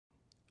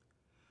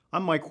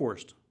I'm Mike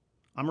Horst.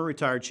 I'm a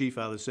retired chief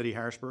out of the city of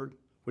Harrisburg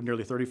with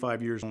nearly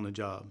 35 years on the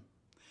job.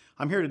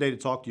 I'm here today to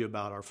talk to you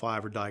about our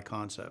 5 or die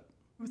concept.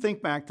 If you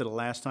think back to the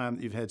last time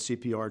that you've had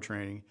CPR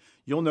training,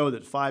 you'll know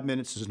that 5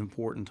 minutes is an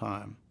important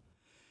time.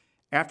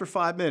 After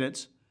 5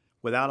 minutes,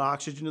 without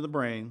oxygen to the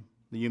brain,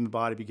 the human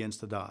body begins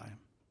to die.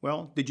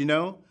 Well, did you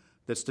know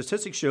that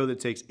statistics show that it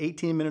takes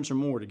 18 minutes or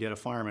more to get a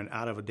fireman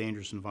out of a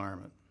dangerous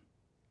environment?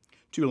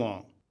 Too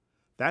long.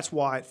 That's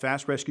why at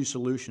Fast Rescue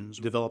Solutions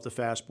we developed the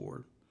Fast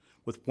Board.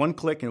 With one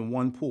click and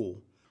one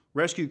pull,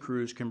 rescue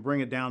crews can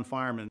bring a downed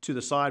fireman to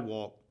the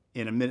sidewalk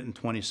in 1 minute and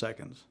 20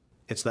 seconds.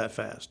 It's that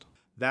fast.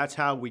 That's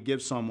how we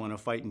give someone a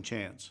fighting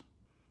chance.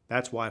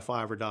 That's why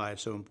 5 or die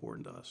is so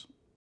important to us.